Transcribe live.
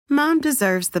Mom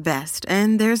deserves the best,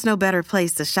 and there's no better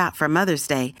place to shop for Mother's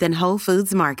Day than Whole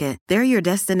Foods Market. They're your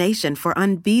destination for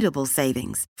unbeatable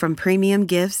savings, from premium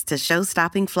gifts to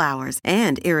show-stopping flowers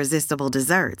and irresistible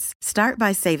desserts. Start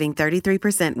by saving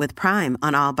 33% with Prime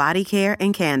on all body care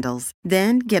and candles.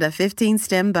 Then get a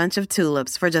 15-stem bunch of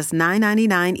tulips for just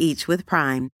 $9.99 each with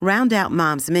Prime. Round out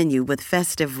Mom's menu with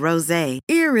festive rosé,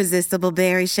 irresistible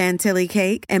berry chantilly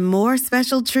cake, and more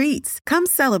special treats. Come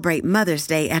celebrate Mother's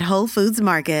Day at Whole Foods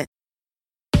Market.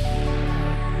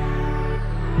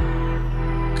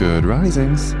 Good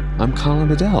risings. I'm Colin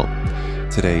Bedell.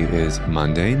 Today is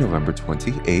Monday, November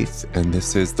 28th, and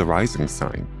this is the Rising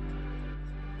Sign.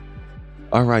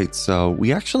 All right, so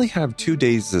we actually have 2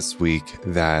 days this week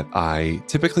that I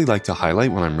typically like to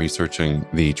highlight when I'm researching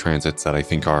the transits that I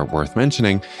think are worth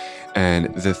mentioning.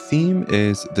 And the theme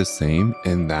is the same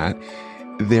in that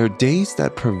they're days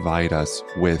that provide us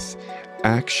with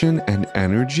action and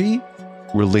energy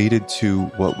related to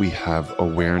what we have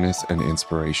awareness and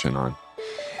inspiration on.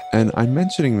 And I'm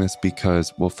mentioning this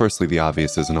because, well, firstly, the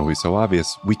obvious isn't always so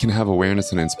obvious. We can have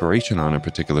awareness and inspiration on a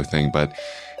particular thing, but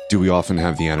do we often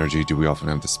have the energy? Do we often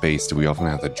have the space? Do we often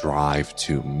have the drive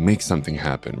to make something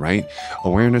happen, right?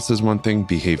 Awareness is one thing,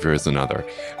 behavior is another.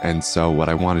 And so what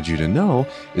I wanted you to know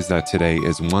is that today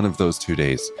is one of those 2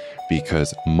 days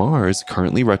because Mars,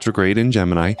 currently retrograde in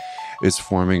Gemini, is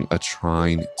forming a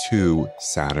trine to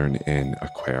Saturn in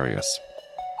Aquarius.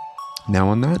 Now,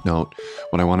 on that note,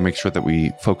 what I want to make sure that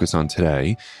we focus on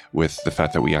today, with the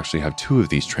fact that we actually have 2 of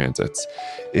these transits,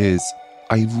 is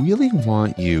I really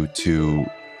want you to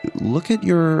look at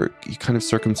your kind of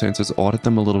circumstances, audit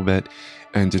them a little bit,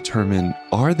 and determine,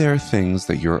 are there things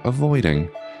that you're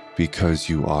avoiding because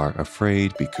you are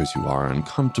afraid, because you are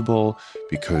uncomfortable,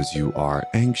 because you are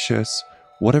anxious,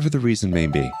 whatever the reason may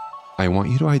be. I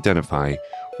want you to identify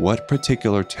what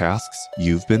particular tasks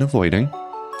you've been avoiding.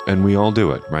 And we all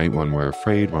do it, right? When we're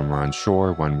afraid, when we're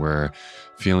unsure, when we're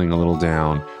feeling a little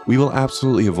down, we will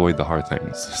absolutely avoid the hard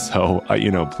things. So,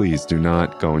 please do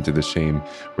not go into the shame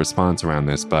response around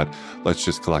this, but let's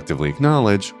just collectively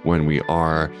acknowledge when we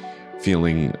are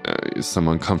feeling some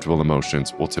uncomfortable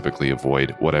emotions, we'll typically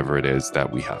avoid whatever it is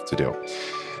that we have to do.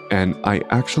 And I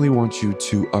actually want you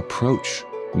to approach,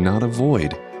 not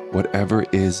avoid, whatever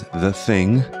is the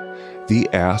thing, the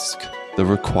ask, the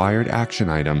required action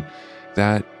item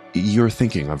that you're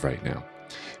thinking of right now.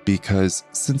 Because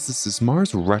since this is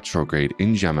Mars retrograde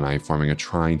in Gemini, forming a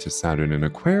trine to Saturn in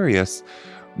Aquarius,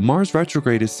 Mars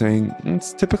retrograde is saying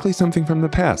it's typically something from the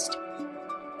past,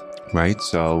 right?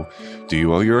 So do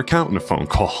you owe your accountant a phone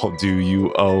call? Do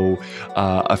you owe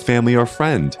a family or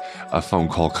friend a phone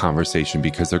call conversation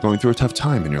because they're going through a tough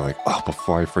time? And you're like, oh,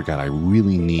 before I forget, I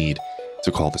really need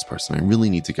to call this person. I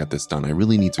really need to get this done. I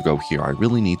really need to go here. I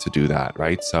really need to do that,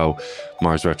 right? So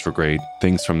Mars retrograde,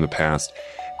 things from the past.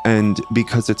 And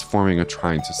because it's forming a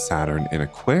trine to Saturn in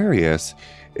Aquarius,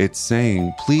 it's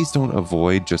saying, please don't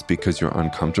avoid just because you're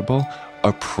uncomfortable.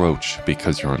 Approach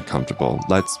because you're uncomfortable.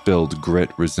 Let's build grit,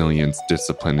 resilience,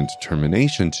 discipline, and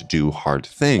determination to do hard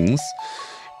things.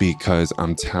 Because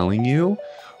I'm telling you,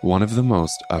 one of the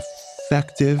most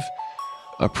effective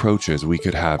approaches we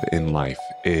could have in life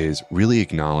is really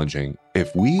acknowledging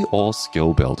if we all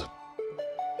skill build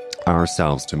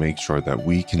ourselves to make sure that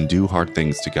we can do hard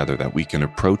things together, that we can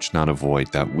approach, not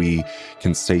avoid, that we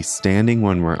can stay standing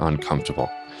when we're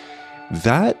uncomfortable.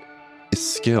 That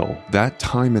skill, that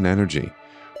time and energy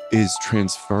is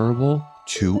transferable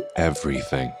to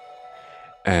everything.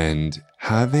 And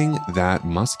having that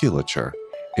musculature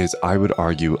is, I would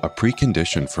argue, a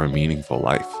precondition for a meaningful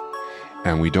life.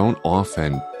 And we don't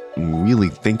often really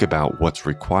think about what's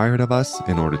required of us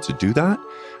in order to do that.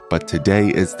 But today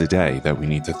is the day that we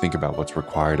need to think about what's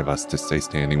required of us to stay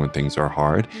standing when things are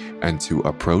hard and to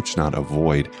approach, not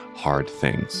avoid, hard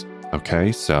things.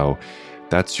 Okay, so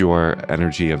that's your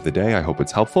energy of the day. I hope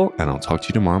it's helpful, and I'll talk to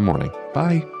you tomorrow morning.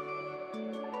 Bye.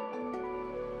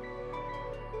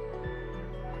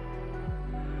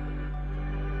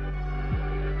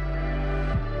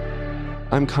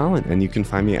 I'm Colin, and you can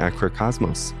find me at Queer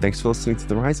Cosmos. Thanks for listening to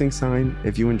The Rising Sign.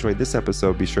 If you enjoyed this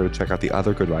episode, be sure to check out the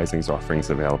other Good Risings offerings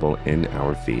available in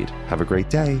our feed. Have a great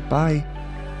day. Bye.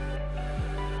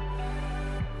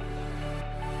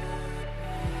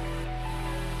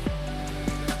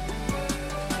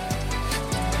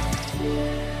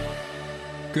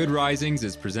 Good Risings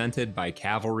is presented by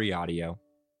Cavalry Audio.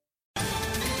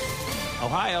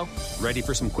 Ohio, ready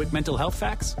for some quick mental health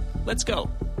facts? Let's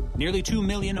go. Nearly 2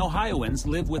 million Ohioans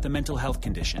live with a mental health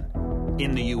condition.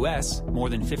 In the U.S., more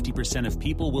than 50% of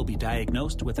people will be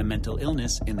diagnosed with a mental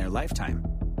illness in their lifetime.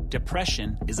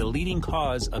 Depression is a leading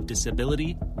cause of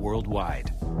disability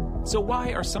worldwide. So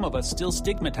why are some of us still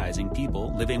stigmatizing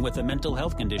people living with a mental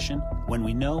health condition when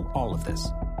we know all of this?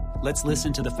 Let's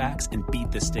listen to the facts and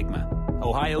beat the stigma.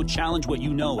 Ohio, challenge what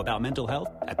you know about mental health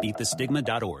at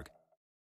beatthestigma.org.